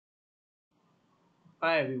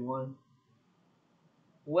Hi, everyone.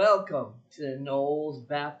 Welcome to the Knolls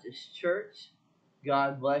Baptist Church.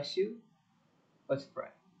 God bless you. Let's pray.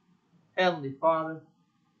 Heavenly Father,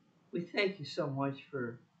 we thank you so much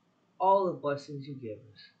for all the blessings you give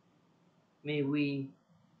us. May we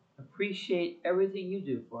appreciate everything you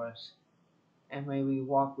do for us, and may we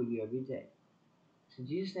walk with you every day. In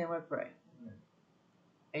Jesus' name I pray.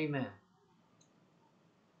 Amen.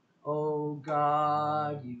 Oh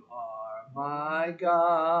God, you are my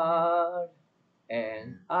God,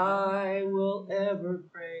 and I will ever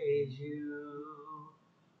praise you.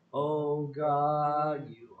 Oh God,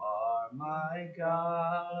 you are my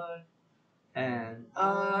God, and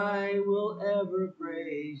I will ever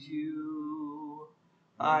praise you.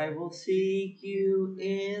 I will seek you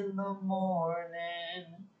in the morning,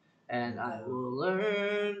 and I will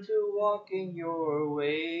learn to walk in your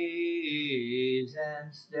ways,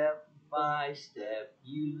 and step by step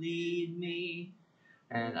you lead me,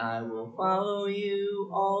 and I will follow you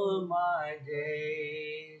all of my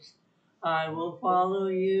days. I will follow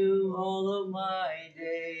you all of my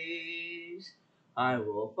days. I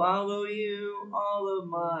will follow you all of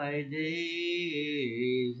my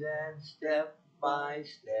days, and step by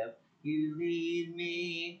step you lead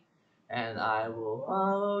me, and I will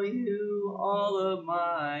follow you all of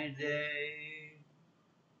my days.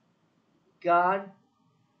 God,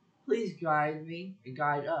 please guide me and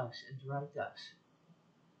guide us and direct us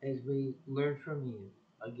as we learn from you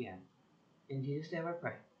again. In Jesus' name I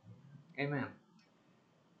pray. Amen.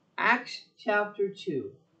 Acts chapter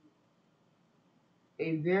 2,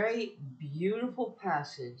 a very beautiful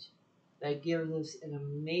passage that gives us an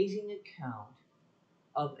amazing account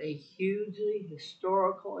of a hugely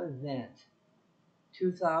historical event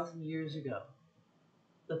 2,000 years ago,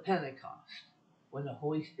 the Pentecost, when the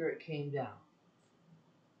Holy Spirit came down.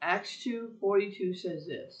 Acts 2:42 says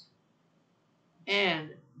this,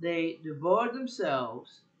 and they devoted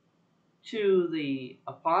themselves to the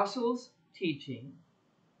apostles' teaching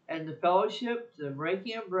and the fellowship, the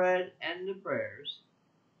breaking of bread, and the prayers.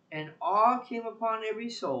 And awe came upon every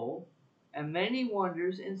soul, and many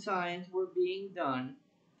wonders and signs were being done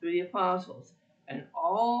through the apostles. And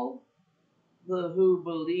all who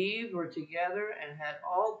believed were together and had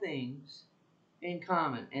all things in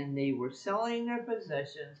common. And they were selling their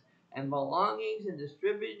possessions and belongings and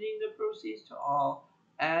distributing the proceeds to all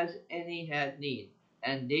as any had need.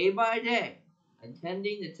 And day by day,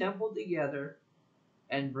 attending the temple together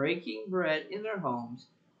and breaking bread in their homes,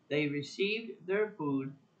 they received their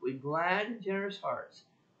food with glad and generous hearts,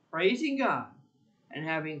 praising God and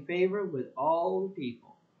having favor with all the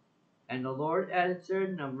people. And the Lord added to their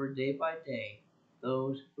number day by day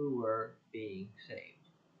those who were being saved.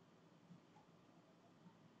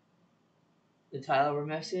 The title of our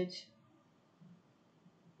message,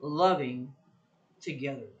 Loving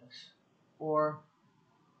Togetherness, or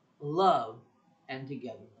Love and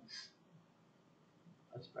Togetherness.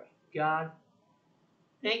 Let's pray. God,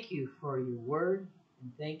 thank you for your word,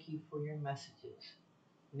 and thank you for your messages.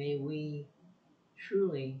 May we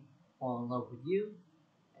truly fall in love with you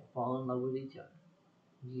and fall in love with each other.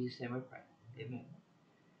 In Jesus' name I pray. Amen.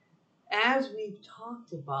 As we've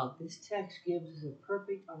talked about, this text gives us a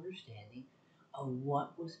perfect understanding of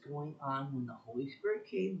what was going on when the Holy Spirit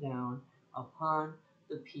came down upon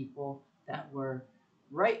the people that were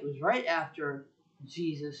right. It was right after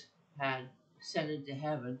Jesus had ascended to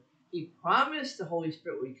heaven. He promised the Holy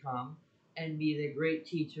Spirit would come and be the great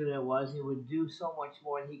teacher that was. He would do so much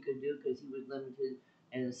more than he could do because he was limited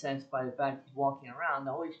in a sense by the fact he's walking around.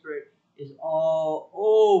 The Holy Spirit is all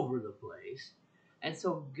over the place. And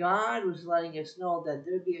so God was letting us know that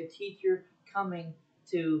there'd be a teacher coming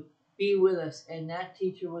to be with us, and that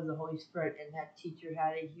teacher was the Holy Spirit, and that teacher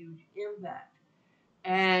had a huge impact.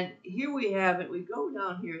 And here we have it. We go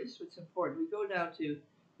down here. This is what's important. We go down to,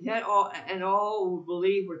 had all who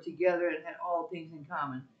believed were together and had all things in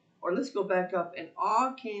common. Or let's go back up. And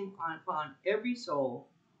awe came upon every soul,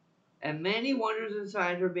 and many wonders and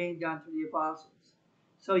signs were being done through the apostles.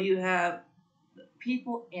 So you have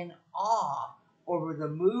people in awe over the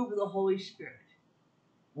move of the Holy Spirit,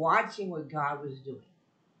 watching what God was doing.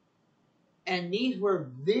 And these were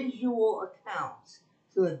visual accounts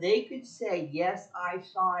so that they could say, yes, I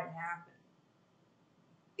saw it happen.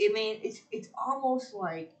 I mean, it's almost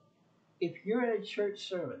like if you're in a church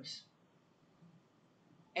service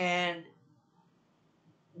and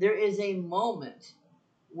there is a moment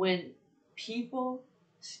when people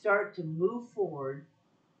start to move forward,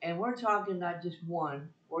 and we're talking not just one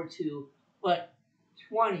or two, but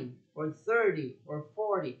 20 or 30 or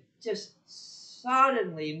 40, just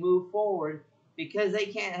suddenly move forward because they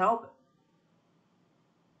can't help it.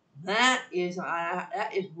 That is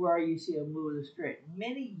where you see a move of the Spirit.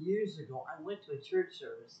 Many years ago, I went to a church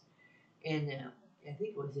service in I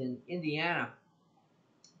think it was in Indiana.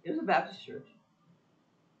 It was a Baptist church,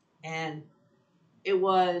 and it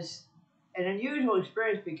was an unusual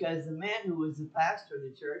experience because the man who was the pastor of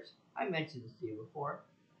the church, I mentioned this to you before,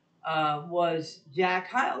 was Jack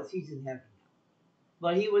Hiles. He's in heaven now.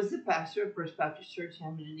 But he was the pastor of First Baptist Church,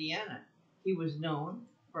 Hammond, Indiana. He was known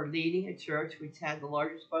for leading a church which had the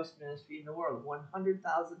largest bus ministry in the world.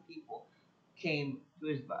 100,000 people came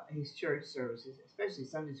to his church services, especially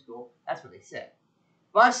Sunday school. That's what they said.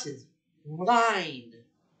 Buses lined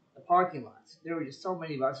the parking lots. There were just so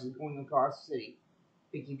many buses going across the city,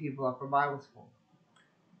 picking people up for Bible school.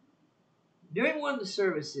 During one of the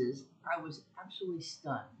services, I was absolutely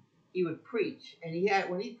stunned. He would preach, and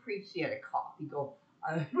when he preached, he had a cough. He'd go,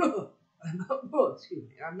 excuse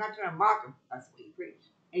me. I'm not trying to mock him. That's the way he preached.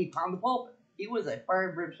 And he pounded the pulpit. He was a fire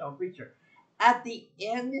and brimstone preacher. At the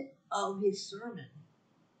end of his sermon,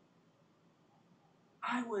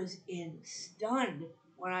 I was stunned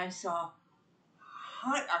when I saw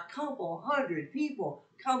a couple hundred people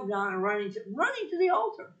come down and running to the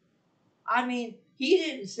altar. I mean, he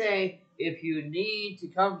didn't say, if you need to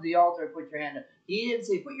come to the altar, put your hand up. He didn't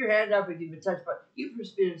say, put your hand up if you've been touched by. You've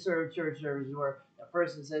been in church services where a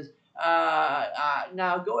person says,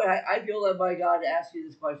 now go ahead. I feel led by God to ask you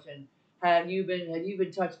this question. Have you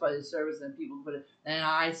been touched by this service? And people put it, and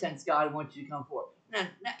I sense God wants you to come forward. No,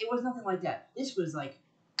 it was nothing like that. This was like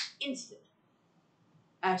instant.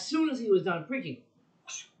 As soon as he was done preaching,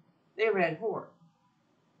 they ran forward.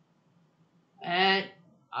 And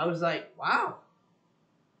I was like, wow,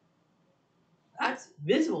 that's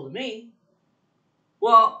visible to me.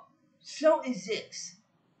 Well, so is this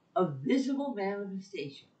a visible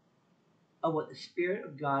manifestation of what the Spirit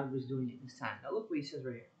of God was doing at this time. Now look what he says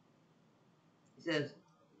right here. He says,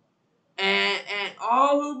 and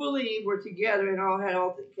all who believed were together and all had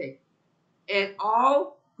all okay. And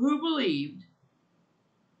all who believed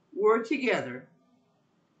were together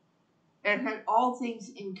and had all things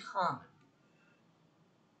in common.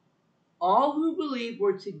 All who believed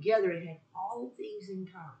were together and had all things in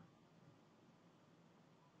common.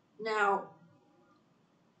 Now,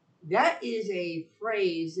 that is a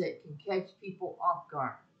phrase that can catch people off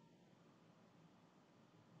guard.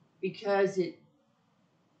 Because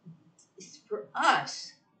it's for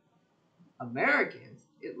us, Americans,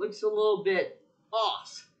 it looks a little bit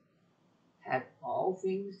off. Had all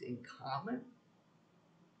things in common.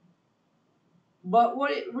 But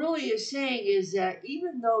what it really is saying is that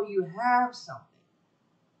even though you have something,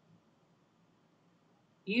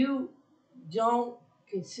 you don't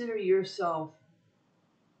consider yourself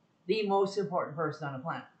the most important person on the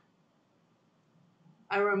planet.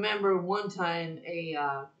 I remember one time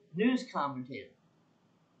a news commentator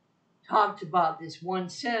talked about this one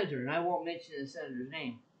senator, and I won't mention the senator's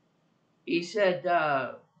name. He said,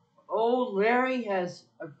 Larry has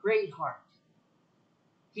a great heart.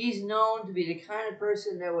 He's known to be the kind of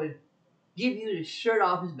person that would give you the shirt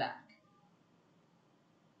off his back.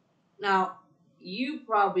 Now, you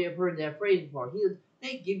probably have heard that phrase before.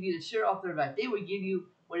 They give you the shirt off their back. They would give you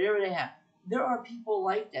whatever they have. There are people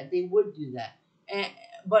like that. They would do that.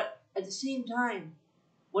 But at the same time,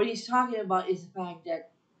 what he's talking about is the fact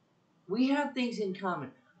that we have things in common.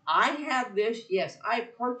 I have this. Yes, I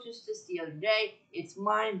purchased this the other day. It's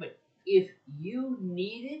mine. But if you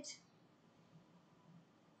need it,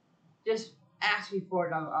 just ask me for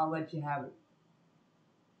it. I'll let you have it.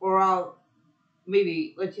 Or I'll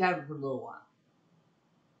maybe let you have it for a little while.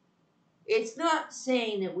 It's not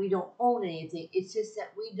saying that we don't own anything. It's just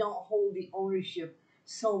that we don't hold the ownership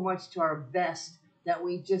so much to our vest that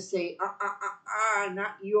we just say,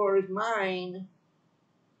 not yours, mine.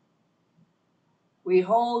 We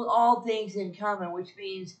hold all things in common, which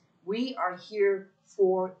means we are here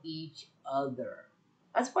for each other.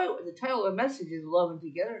 That's why the title of the message is Love and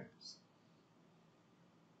Togetherness.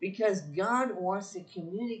 Because God wants to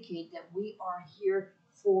communicate that we are here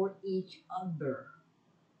for each other.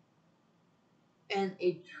 And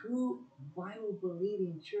a true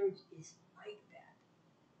Bible-believing church is like that.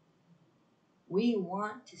 We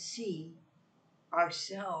want to see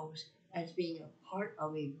ourselves as being a part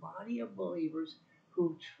of a body of believers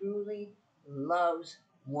who truly loves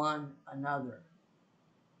one another.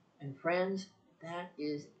 And friends, that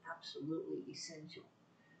is absolutely essential.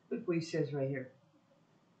 Look what he says right here.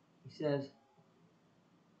 He says,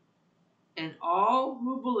 and all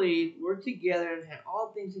who believed were together and had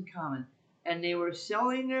all things in common, and they were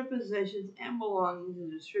selling their possessions and belongings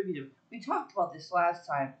and distributing them. We talked about this last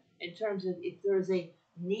time in terms of if there's a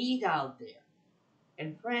need out there.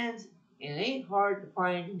 And friends, And it ain't hard to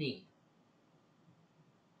find a need.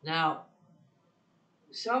 Now,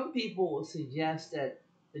 some people will suggest that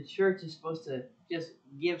the church is supposed to just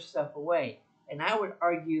give stuff away. And I would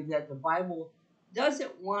argue that the Bible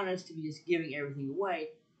doesn't want us to be just giving everything away.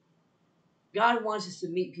 God wants us to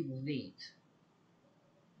meet people's needs.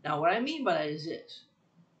 Now, what I mean by that is this.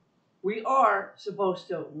 We are supposed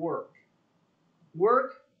to work.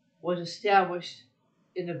 Work was established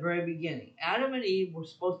in the very beginning. Adam and Eve were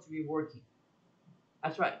supposed to be working.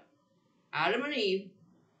 That's right. Adam and Eve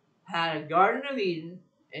had a Garden of Eden,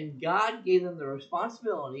 and God gave them the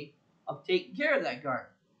responsibility of taking care of that garden.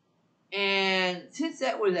 And since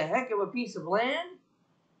that was a heck of a piece of land,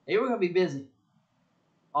 they were going to be busy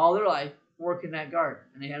all their life working that garden.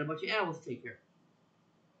 And they had a bunch of animals to take care of.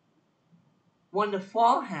 When the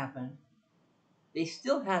fall happened, they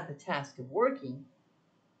still had the task of working,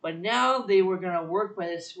 but now they were going to work by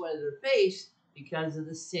the sweat of their face because of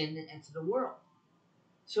the sin that entered the world.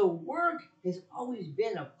 So work has always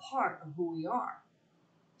been a part of who we are.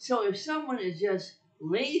 So if someone is just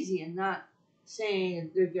lazy and not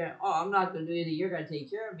saying they're going, oh, I'm not going to do anything, you're going to take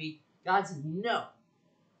care of me, God says, no.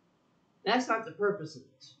 That's not the purpose of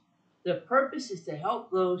this. The purpose is to help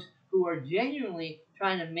those who are genuinely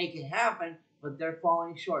trying to make it happen, but they're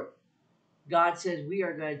falling short. God says we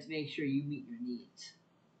are going to make sure you meet your needs.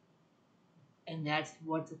 And that's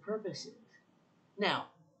what the purpose is. Now,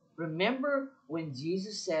 remember when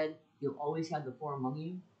Jesus said, you'll always have the poor among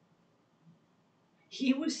you?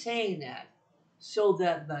 He was saying that so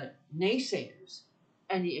that the naysayers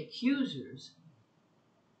and the accusers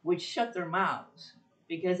would shut their mouths.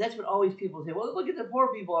 Because that's what always people say, well, look at the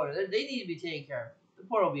poor people over there. They need to be taken care of. The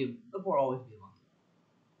poor always be among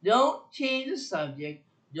you. Don't change the subject.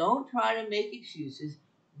 Don't try to make excuses.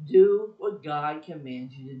 Do what God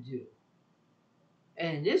commands you to do.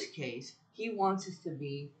 And in this case, he wants us to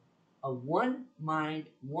be a one mind,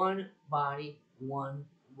 one body, one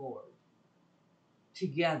Lord.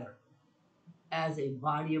 Together as a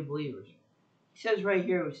body of believers. He says right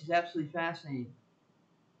here, which is absolutely fascinating.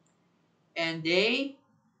 And day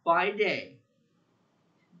by day,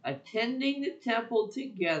 attending the temple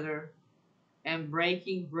together and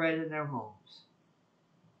breaking bread in their homes.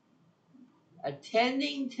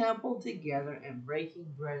 Attending temple together and breaking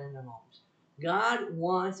bread in their homes. God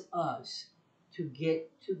wants us to get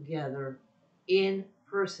together in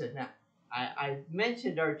person. Now, I've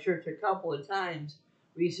mentioned our church a couple of times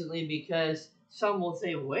recently because some will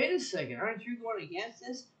say, wait a second, aren't you going against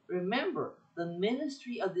this? Remember, the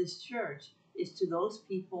ministry of this church is to those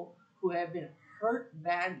people who have been hurt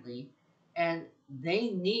badly and they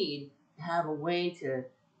need to have a way to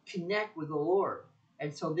connect with the Lord.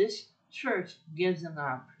 And so this church gives them the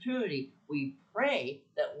opportunity. We pray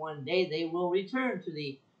that one day they will return to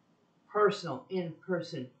the personal,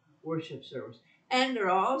 in-person worship service. And there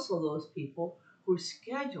are also those people whose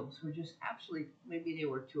schedules were just absolutely, maybe they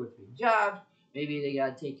work 2 or 3 jobs, maybe they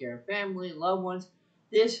got to take care of family, loved ones.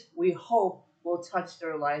 This, we hope, will touch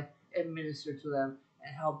their life and minister to them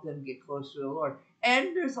and help them get closer to the Lord.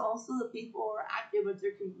 And there's also the people who are active at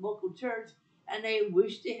their local church and they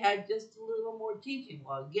wish they had just a little more teaching.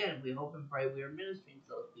 Well, again, we hope and pray we are ministering to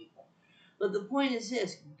those people. But the point is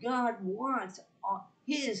this, God wants,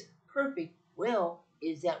 his perfect will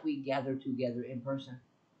is that we gather together in person.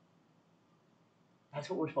 That's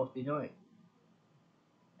what we're supposed to be doing.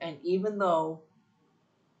 And even though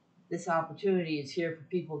this opportunity is here for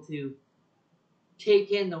people to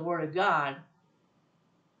take in the Word of God,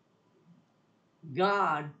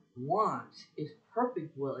 God wants, his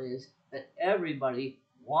perfect will is that everybody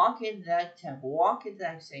walk into that temple, walk into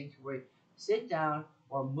that sanctuary, sit down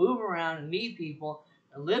or move around and meet people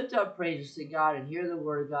and lift up praises to God and hear the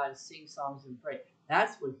Word of God and sing songs and pray.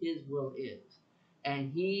 That's what his will is.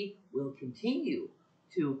 And he will continue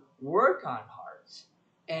to work on hearts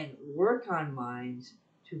and work on minds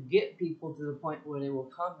to get people to the point where they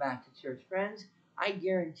will come back to church. Friends, I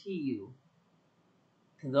guarantee you,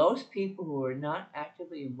 to those people who are not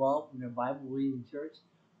actively involved in their Bible-reading church,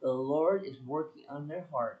 the Lord is working on their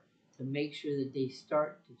heart to make sure that they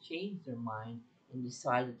start to change their mind and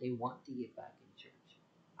decide that they want to get back in church.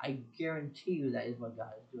 I guarantee you that is what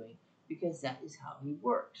God is doing because that is how he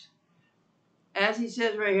works. As he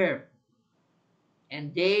says right here,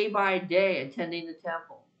 and day by day attending the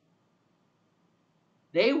temple.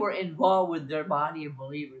 They were involved with their body of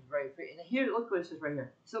believers. Right? And here, look what it says right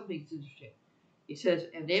here. Something's interesting. He says,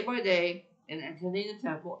 and day by day, and attending the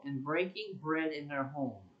temple, and breaking bread in their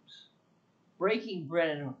homes. Breaking bread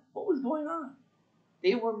in their homes. What was going on?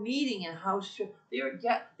 They were meeting in house church. They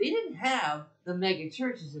didn't have the mega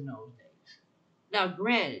churches in those days. Now,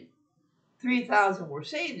 granted, 3,000 were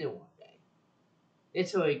saved in one day. And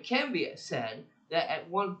so it can be said that at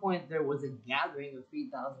one point there was a gathering of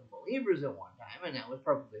 3,000 believers at one time, and that was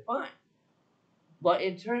perfectly fine. But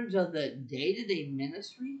in terms of the day-to-day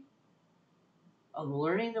ministry of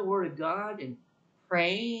learning the Word of God and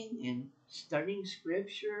praying and studying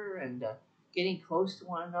Scripture and getting close to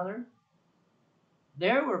one another,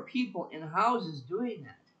 there were people in houses doing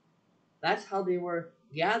that. That's how they were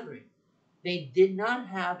gathering. They did not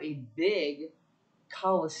have a big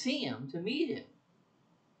coliseum to meet in.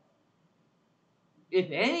 If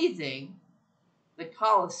anything, the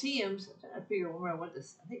coliseums, I'm trying to figure out where I went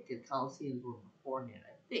this. I think the coliseums were beforehand.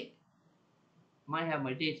 I think. Might have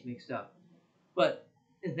my dates mixed up. But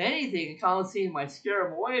if anything, the coliseum might scare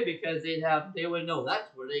them away because they would know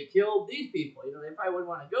that's where they killed these people. You know, they probably wouldn't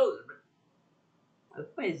want to go there. But the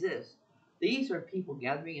point is this: these are people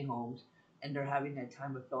gathering in homes, and they're having that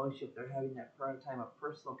time of fellowship. They're having that time of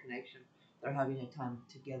personal connection. They're having a time of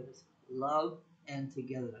togetherness, love, and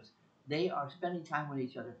togetherness. They are spending time with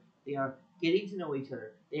each other. They are getting to know each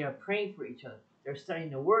other. They are praying for each other. They're studying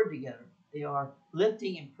the Word together. They are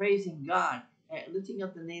lifting and praising God, and lifting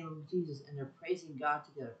up the name of Jesus, and they're praising God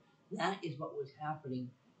together. That is what was happening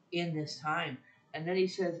in this time. And then he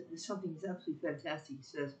says something that's absolutely fantastic.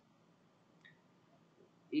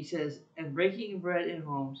 He says, and breaking bread in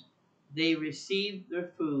homes, they received their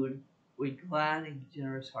food with glad and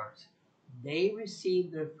generous hearts. They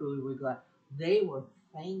received their food with glad. They were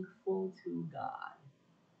thankful to God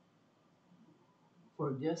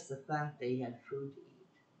for just the fact they had food to eat.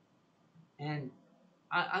 And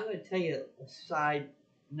I'm going to tell you a side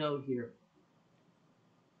note here.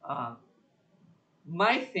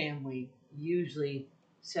 My family usually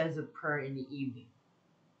says a prayer in the evening,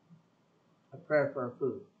 a prayer for our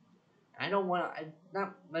food. I don't want to.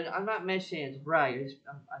 I'm not mentioning it to brag.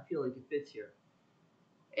 I feel like it fits here.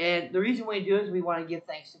 And the reason why we do it is we want to give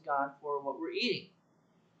thanks to God for what we're eating.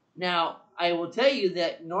 Now, I will tell you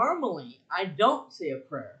that normally I don't say a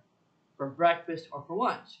prayer for breakfast or for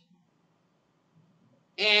lunch.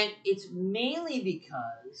 And it's mainly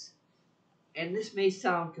because, and this may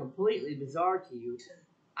sound completely bizarre to you,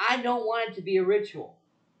 I don't want it to be a ritual.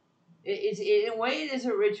 In a way, it is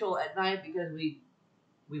a ritual at night because we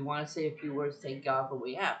want to say a few words, thank God for what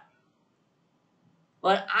we have.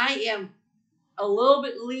 But I am a little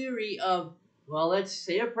bit leery of, well, let's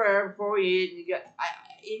say a prayer before we eat.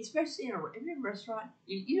 Especially in a restaurant,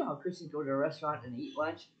 you know how Christians go to a restaurant and eat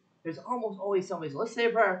lunch? There's almost always somebody says, let's say a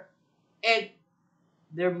prayer. And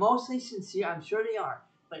they're mostly sincere. I'm sure they are.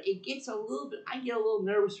 But it gets I get a little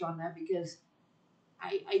nervous around that because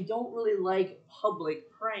I don't really like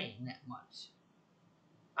public praying that much.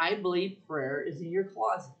 I believe prayer is in your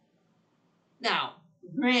closet. Now,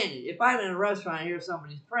 granted, if I'm in a restaurant and I hear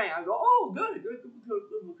somebody's praying, I go, oh, good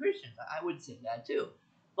Christians. I would say that too.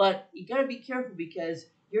 But you got to be careful because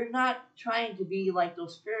you're not trying to be like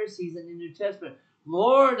those Pharisees in the New Testament.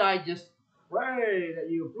 Lord, I just pray that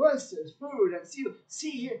you bless this food and see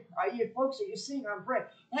here, you folks, are you seeing I'm praying?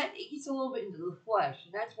 That gets a little bit into the flesh,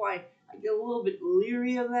 and that's why I get a little bit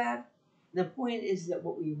leery of that. The point is that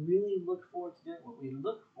what we really look forward to doing,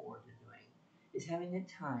 is having a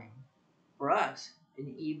time for us in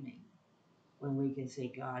the evening when we can say,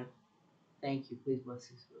 God, thank you, please bless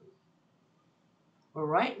this food. But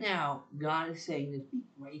right now, God is saying this, be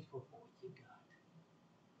grateful for what you got.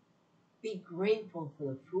 Be grateful for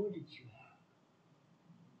the food that you have.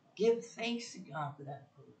 Give thanks to God for that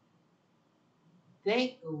food.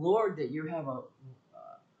 Thank the Lord that you have a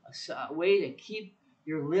way to keep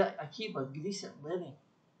keep a decent living.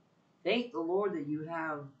 Thank the Lord that you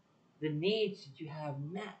have the needs that you have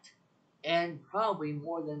met, and probably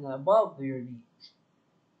more than above your needs.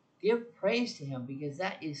 Give praise to Him because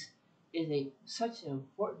that is such an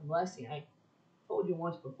important blessing. I told you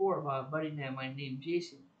once before about a buddy of mine named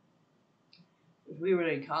Jason. We were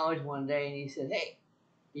in college one day, and he said, "Hey,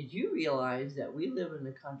 did you realize that we live in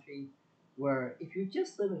a country where if you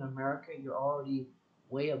just live in America, you're already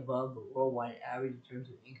way above the worldwide average in terms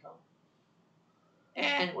of income?"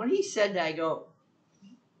 And when he said that, I go,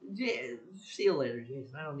 "See you later,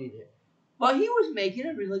 Jason. I don't need it." But he was making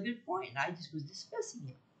a really good point, and I just was dismissing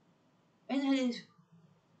him. And that is,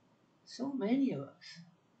 so many of us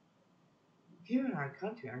here in our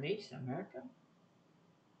country, our nation, America,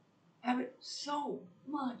 have it so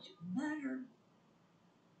much better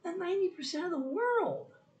than 90% of the world.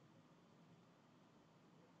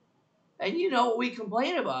 And you know what we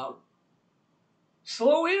complain about?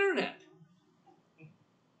 Slow internet.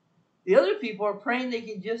 The other people are praying they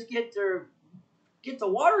can just get the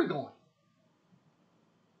water going.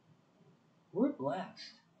 We're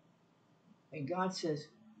blessed. And God says,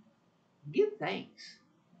 give thanks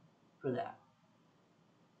for that.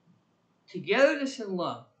 Togetherness and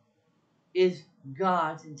love is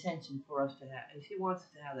God's intention for us to have. He wants us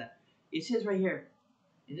to have that. It says right here,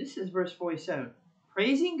 and this is verse 47,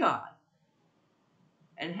 praising God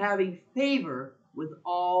and having favor with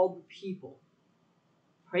all the people.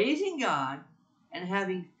 Praising God and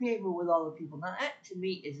having favor with all the people. Now that to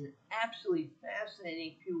me is an absolutely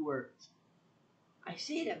fascinating few words. I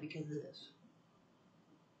say that because of this.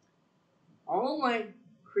 All my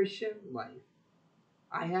Christian life,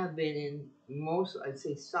 I have been in most, I'd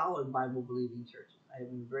say, solid Bible-believing churches. I have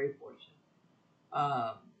been very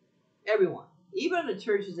fortunate. Everyone, even the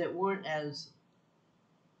churches that weren't as,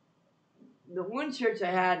 the one church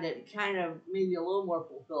I had that kind of maybe a little more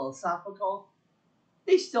philosophical,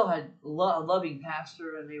 they still had a loving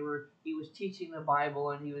pastor, and he was teaching the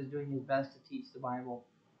Bible, and he was doing his best to teach the Bible.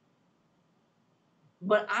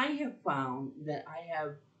 But I have found that I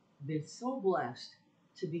have been so blessed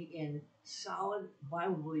to be in solid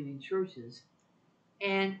Bible-believing churches.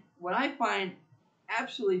 And what I find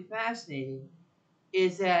absolutely fascinating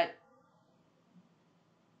is that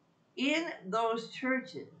in those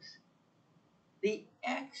churches, the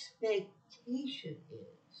expectation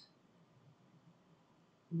is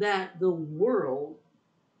that the world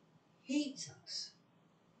hates us.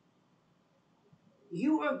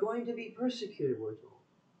 You are going to be persecuted, we're told,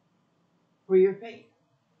 for your faith.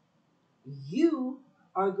 You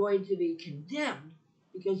are going to be condemned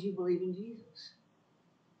because you believe in Jesus.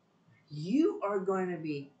 You are going to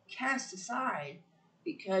be cast aside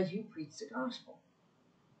because you preach the gospel.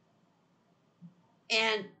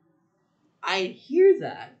 And I hear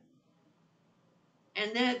that,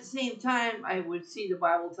 and then at the same time, I would see the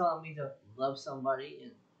Bible telling me to love somebody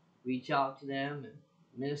and reach out to them and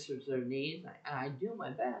minister to their needs. And I do my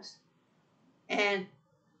best. And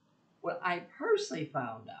what I personally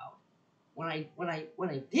found out when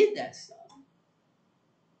I did that stuff,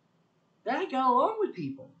 that I got along with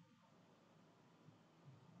people.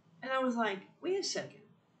 And I was like, wait a second.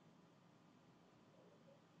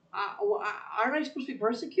 Aren't I supposed to be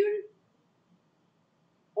persecuted?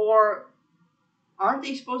 Or aren't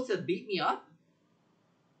they supposed to beat me up?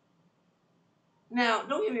 Now,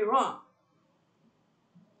 don't get me wrong.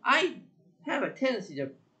 I have a tendency to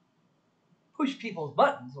push people's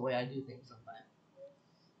buttons the way I do things sometimes.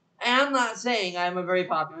 And I'm not saying I'm a very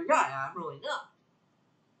popular guy. I'm really not.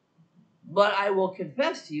 But I will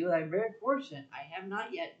confess to you that I'm very fortunate. I have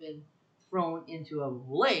not yet been thrown into a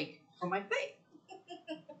lake for my faith.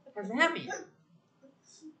 Hasn't happened yet.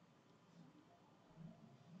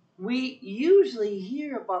 We usually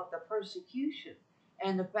hear about the persecution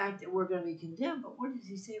and the fact that we're going to be condemned. But what does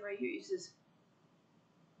he say right here? He says,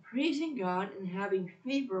 praising God and having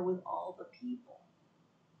favor with all the people.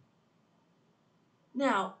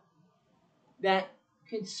 Now, that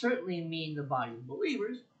can certainly mean the body of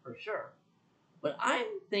believers, for sure. But I'm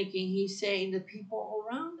thinking he's saying the people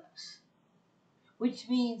around us, which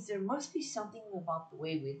means there must be something about the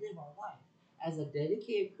way we live our life as a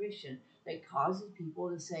dedicated Christian that causes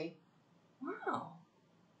people to say, wow,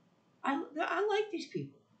 I like these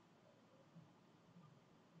people.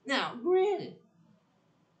 Now, granted,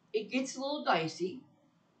 it gets a little dicey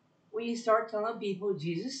when you start telling people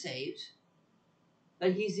Jesus saves,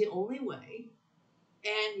 that he's the only way,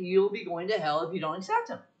 and you'll be going to hell if you don't accept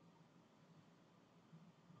him.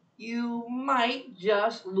 You might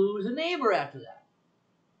just lose a neighbor after that.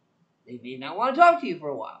 They may not want to talk to you for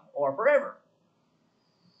a while or forever.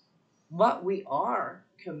 But we are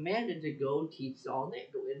commanded to go teach all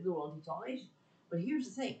nations, go into the world and teach all nations. But here's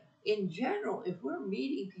the thing. In general, if we're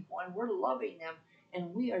meeting people and we're loving them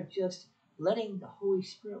and we are just letting the Holy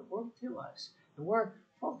Spirit work through us and we're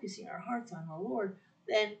focusing our hearts on the Lord,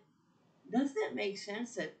 then doesn't it make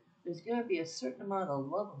sense that there's going to be a certain amount of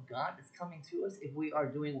love of God that's coming through us if we are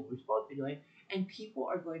doing what we're supposed to be doing, and people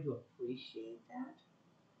are going to appreciate that?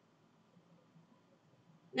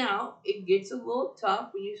 Now, it gets a little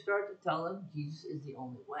tough when you start to tell them Jesus is the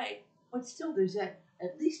only way, but still there's that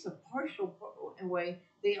at least a partial way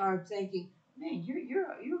they are thinking, man, you're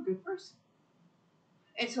a good person.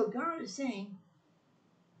 And so God is saying,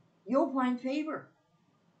 you'll find favor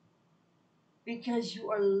because you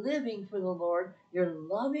are living for the Lord, you're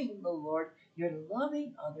loving the Lord, you're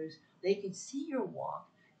loving others, they can see your walk,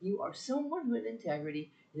 you are someone with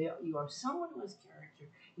integrity, you are someone who has character,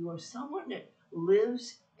 you are someone that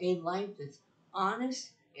lives a life that's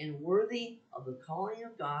honest and worthy of the calling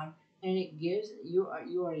of God, and it gives you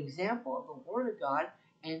are an example of the Word of God,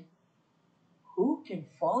 and who can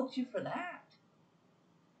fault you for that?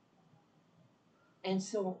 And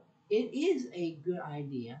so it is a good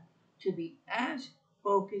idea to be as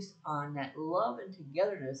focused on that love and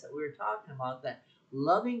togetherness that we were talking about, that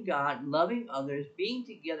loving God, loving others, being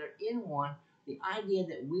together in one, the idea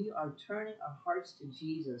that we are turning our hearts to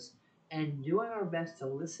Jesus and doing our best to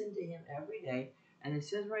listen to him every day. And it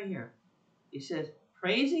says right here, it says,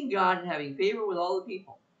 praising God and having favor with all the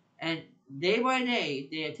people. And day by day,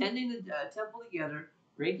 they attending the temple together,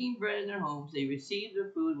 breaking bread in their homes, they received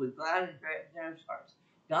their food with glad and generous hearts.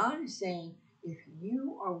 God is saying, if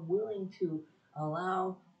you are willing to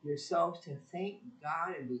allow yourselves to thank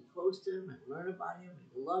God and be close to him and learn about him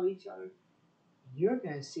and love each other, you're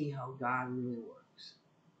going to see how God really works.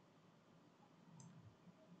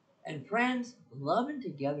 And friends, love and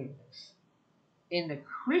togetherness in the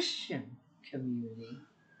Christian community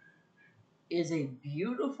is a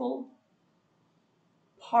beautiful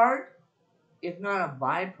part, if not a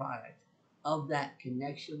byproduct, of that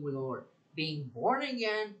connection with the Lord. Being born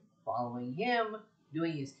again, following him,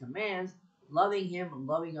 doing his commands, loving him and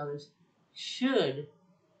loving others should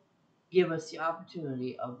give us the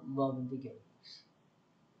opportunity of love and togetherness.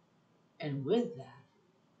 And with that,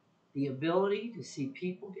 the ability to see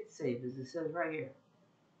people get saved, as it says right here.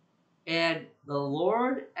 And the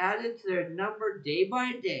Lord added to their number day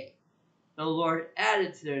by day. The Lord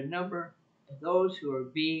added to their number those who are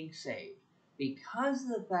being saved. Because of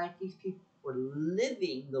the fact these people were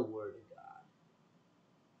living the Word of God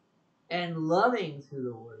and loving through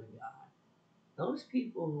the Word of God, those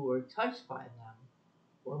people who were touched by them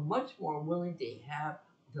were much more willing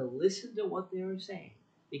to listen to what they were saying.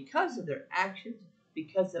 Because of their actions,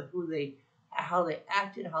 because of how they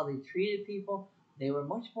acted, how they treated people, they were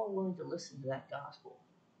much more willing to listen to that gospel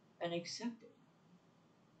and accept it.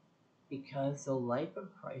 Because the life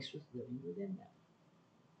of Christ was living within them.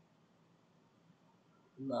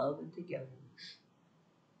 Love and togetherness.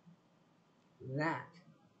 That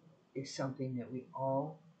is something that we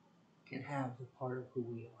all can have as a part of who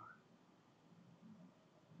we are.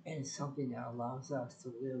 And it's something that allows us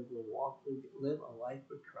to live a life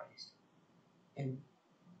with Christ and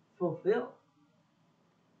fulfill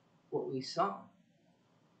what we saw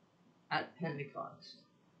at Pentecost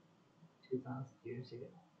 2,000 years ago.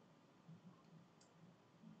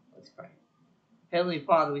 Let's pray. Heavenly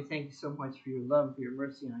Father, we thank you so much for your love, for your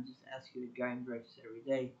mercy, and I just ask you to guide and direct us every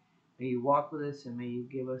day. May you walk with us and may you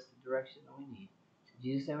give us the direction that we need. In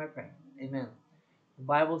Jesus' name I pray. Amen. The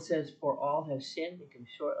Bible says, for all have sinned and come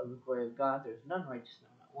short of the glory of God. There is none righteous, no,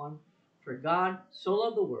 not one. For God so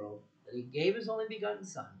loved the world that he gave his only begotten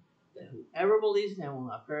Son, that whoever believes in him will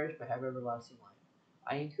not perish but have everlasting life.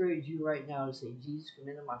 I encourage you right now to say, Jesus, come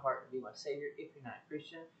into my heart and be my Savior if you're not a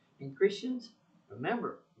Christian. And Christians,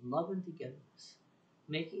 remember, love and togetherness.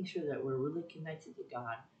 Making sure that we're really connected to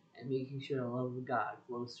God and making sure the love of God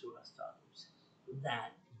flows through us to others.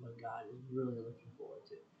 That is what God is really looking forward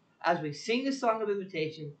to. As we sing the song of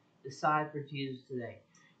invitation, decide for Jesus today.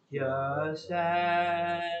 Just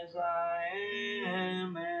as I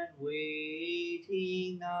am and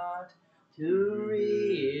waiting not to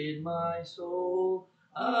rid my soul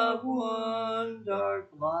of one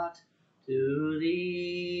dark blot, to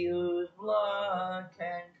thee whose blood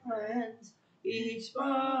can cleanse each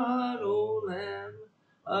spot, O Lamb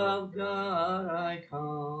of God, I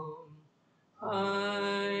come.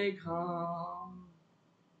 I come.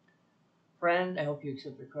 Friend, I hope you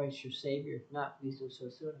accept Christ your Savior. If not, please do so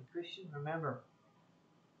soon. And Christian, remember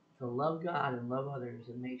to love God and love others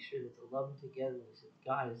and make sure that the love and togetherness that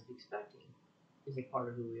God is expecting is a part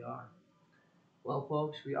of who we are. Well,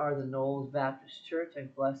 folks, we are the Knolls Baptist Church. I'm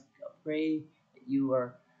blessed. I pray that you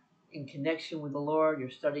are in connection with the Lord. You're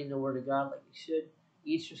studying the Word of God like you should.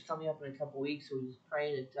 Easter's coming up in a couple weeks, so we're just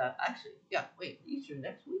praying that, Easter's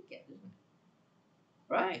next weekend, isn't it?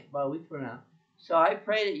 Right, about a week from now. So I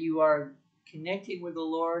pray that you are connecting with the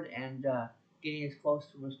Lord and getting as close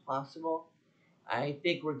to Him as possible. I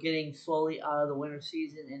think we're getting slowly out of the winter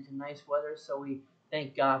season into nice weather, so we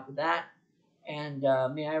thank God for that. And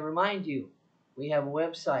may I remind you, we have a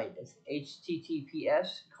website. It's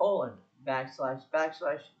https://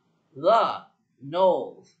 the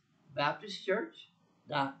Knolls Baptist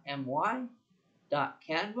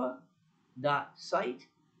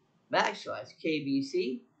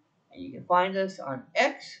Church.knowles.canva.site/KBC. And you can find us on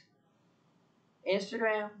X,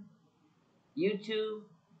 Instagram, YouTube,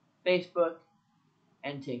 Facebook,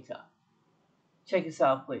 and TikTok. Check us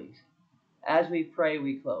out, please. As we pray,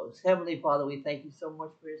 we close. Heavenly Father, we thank you so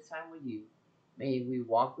much for this time with you. May we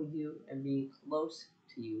walk with you and be close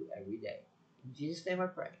to you every day. In Jesus' name I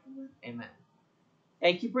pray. Amen.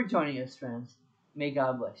 Thank you for joining us, friends. May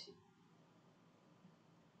God bless you.